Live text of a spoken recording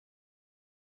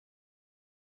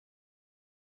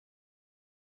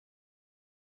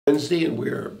Wednesday, and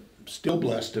we're still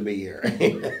blessed to be here.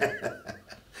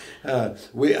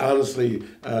 We honestly,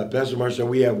 Pastor Marshall,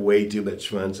 we have way too much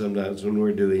fun sometimes when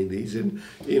we're doing these. And,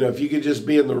 if you could just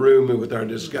be in the room with our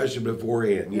discussion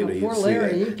beforehand, you'd poor see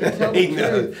Larry, that. he can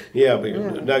tell the truth. Yeah,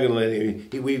 but not going to let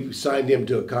him. We've signed him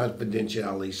to a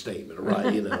confidentiality statement,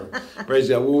 right? Praise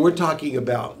God. Well, we're talking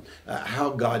about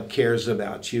how God cares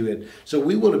about you. And so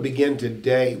we want to begin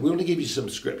today. We want to give you some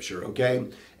scripture, okay?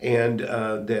 And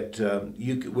that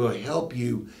will help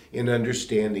you in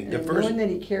understanding. And knowing that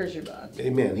He cares about you.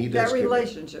 Amen. He does. That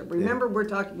relationship. Remember, we're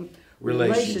talking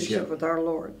relationship with our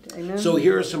Lord. Amen. So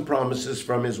here are some promises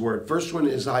from His Word. First one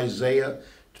is Isaiah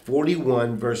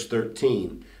 41, verse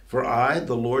 13. For I,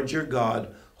 the Lord your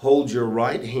God, hold your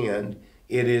right hand.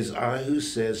 It is I who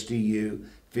says to you,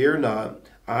 fear not,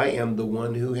 I am the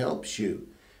one who helps you.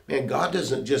 Man, God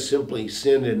doesn't just simply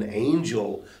send an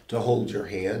angel to hold your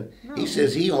hand. No. He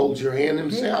says He holds your hand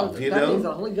Himself, That means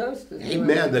the Holy Ghost is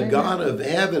Amen. The God of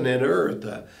heaven and earth,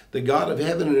 the God of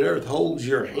heaven and earth holds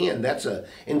your hand. That's an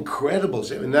incredible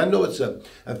statement. And I know it's a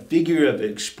figure of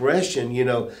expression,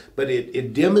 but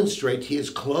it demonstrates His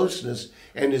closeness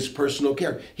and His personal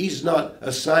care. He's not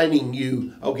assigning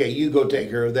you, okay, you go take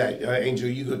care of that, angel,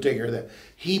 you go take care of that.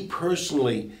 He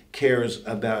personally cares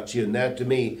about you, and that to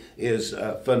me is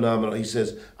phenomenal. He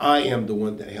says, I am the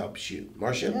one that helps you.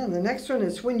 Marcia? Yeah, the next one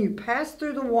is when you pass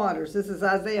through the waters. This is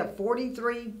Isaiah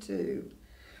 43:2.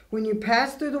 When you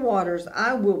pass through the waters,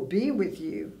 I will be with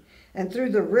you, and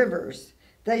through the rivers,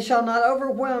 they shall not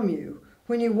overwhelm you.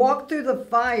 When you walk through the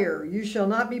fire, you shall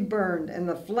not be burned, and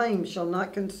the flame shall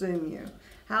not consume you.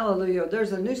 Hallelujah.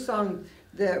 There's a new song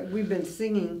that we've been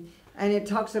singing, and it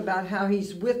talks about how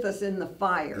He's with us in the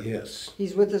fire. Yes.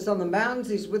 He's with us on the mountains.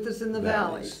 He's with us in the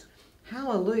valleys.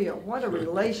 Hallelujah. What a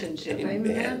relationship.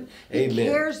 Amen. He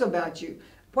cares about you.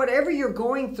 Whatever you're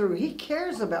going through, He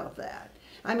cares about that.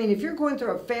 I mean, if you're going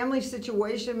through a family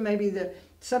situation, maybe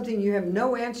something you have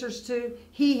no answers to,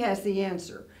 He has the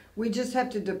answer. We just have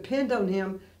to depend on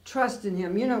Him, trust in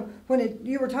Him. When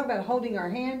you were talking about holding our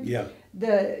hand. Yeah.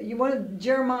 You wanted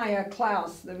Jeremiah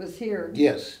Klaus that was here.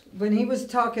 Yes. When he was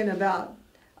talking about,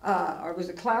 or was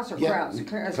it Klaus or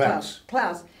Kraus?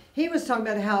 Klaus. He was talking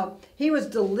about how he was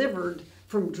delivered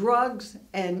from drugs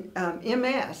and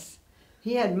MS.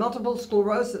 He had multiple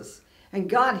sclerosis, and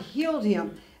God healed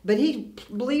him. But he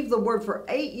believed the word for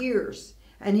 8 years,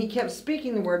 and he kept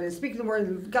speaking the word and speaking the word,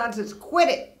 and God says, quit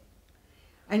it.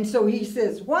 And so he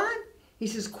says, what? He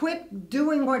says, quit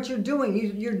doing what you're doing.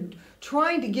 You're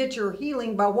trying to get your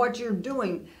healing by what you're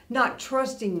doing, not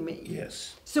trusting me.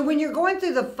 Yes. So when you're going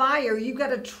through the fire, you've got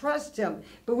to trust Him.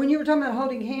 But when you were talking about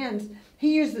holding hands,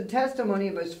 he used the testimony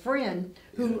of his friend,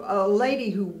 a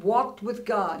lady who walked with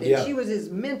God, and she was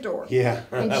his mentor. Yeah,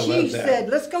 and she said,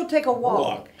 let's go take a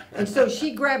walk. And so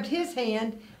she grabbed his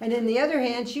hand, and in the other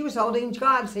hand, she was holding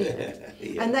God's hand.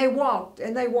 And they walked,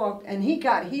 and he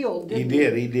got healed, didn't he?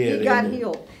 He did. He got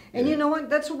healed. And you know what?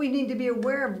 That's what we need to be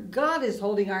aware of. God is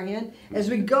holding our hand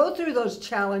as we go through those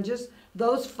challenges,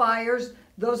 those fires,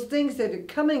 those things that are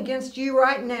coming against you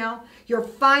right now. Your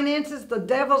finances, the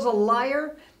devil's a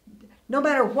liar. No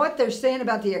matter what they're saying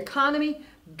about the economy,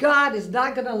 God is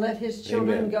not going to let His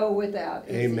children go without.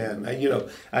 Amen.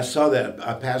 I saw that.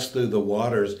 I passed through the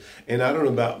waters, and I don't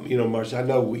know about, Marcia, I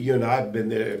know you and I have been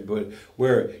there, but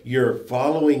where you're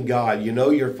following God,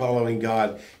 you're following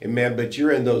God, and man, but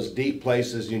you're in those deep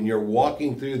places, and you're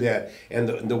walking through that, and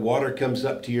the water comes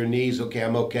up to your knees. Okay,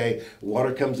 I'm okay.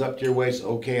 Water comes up to your waist.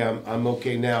 Okay, I'm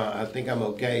okay now. I think I'm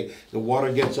okay. The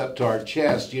water gets up to our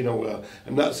chest.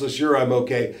 I'm not so sure I'm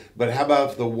okay, but how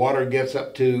about if the water gets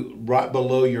up to right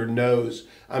below your nose?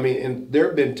 I mean, and there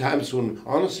have been times when,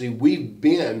 honestly, we've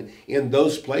been in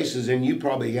those places, and you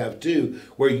probably have too,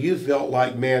 where you felt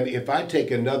like, man, if I take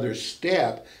another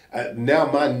step, now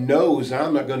my nose,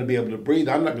 I'm not going to be able to breathe.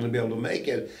 I'm not going to be able to make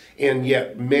it. And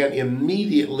yet, man,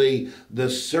 immediately the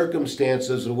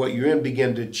circumstances of what you're in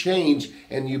begin to change,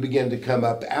 and you begin to come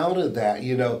up out of that,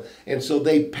 And so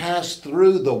they passed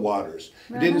through the waters.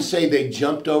 It didn't say they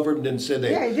jumped over them. Didn't say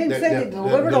they. Yeah, it didn't say they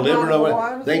delivered over the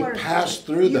water. They passed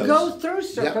through those. You go through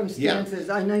circumstances.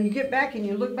 I know you get back and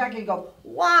you look back and you go,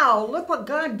 wow, look what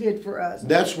God did for us.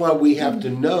 That's why we have to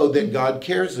know that God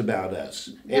cares about us.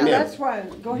 Yeah, Amen. that's why.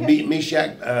 Go ahead.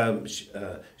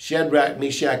 Shadrach,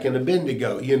 Meshach, and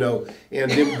Abednego,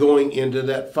 and them going into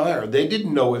that fire. They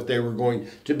didn't know if they were going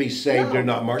to be saved or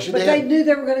not, Marcia. But they knew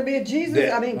they were going to be a Jesus.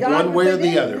 God. One way or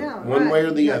the other. One way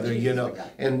or the other,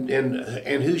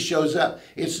 And who shows up?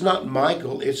 It's not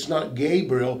Michael. It's not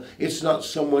Gabriel. It's not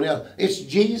someone else. It's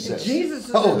Jesus. Jesus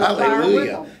is oh, in the hallelujah. fire with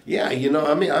them.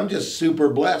 Yeah, I'm just super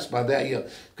super blessed by that,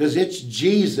 because it's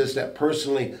Jesus that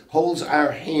personally holds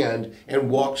our hand and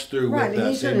walks through with us. Right, and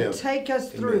he's going Amen. to take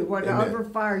us through whatever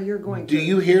fire you're going Do through.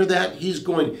 you hear that? He's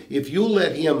going, if you'll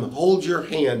let him hold your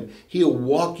hand, he'll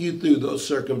walk you through those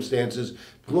circumstances.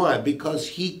 Why? Because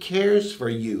he cares for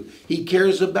you. He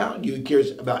cares about you. He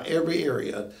cares about every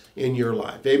area in your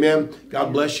life. Amen.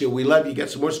 God bless you. We love you. Got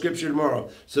some more scripture tomorrow,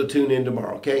 so tune in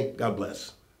tomorrow, okay? God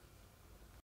bless.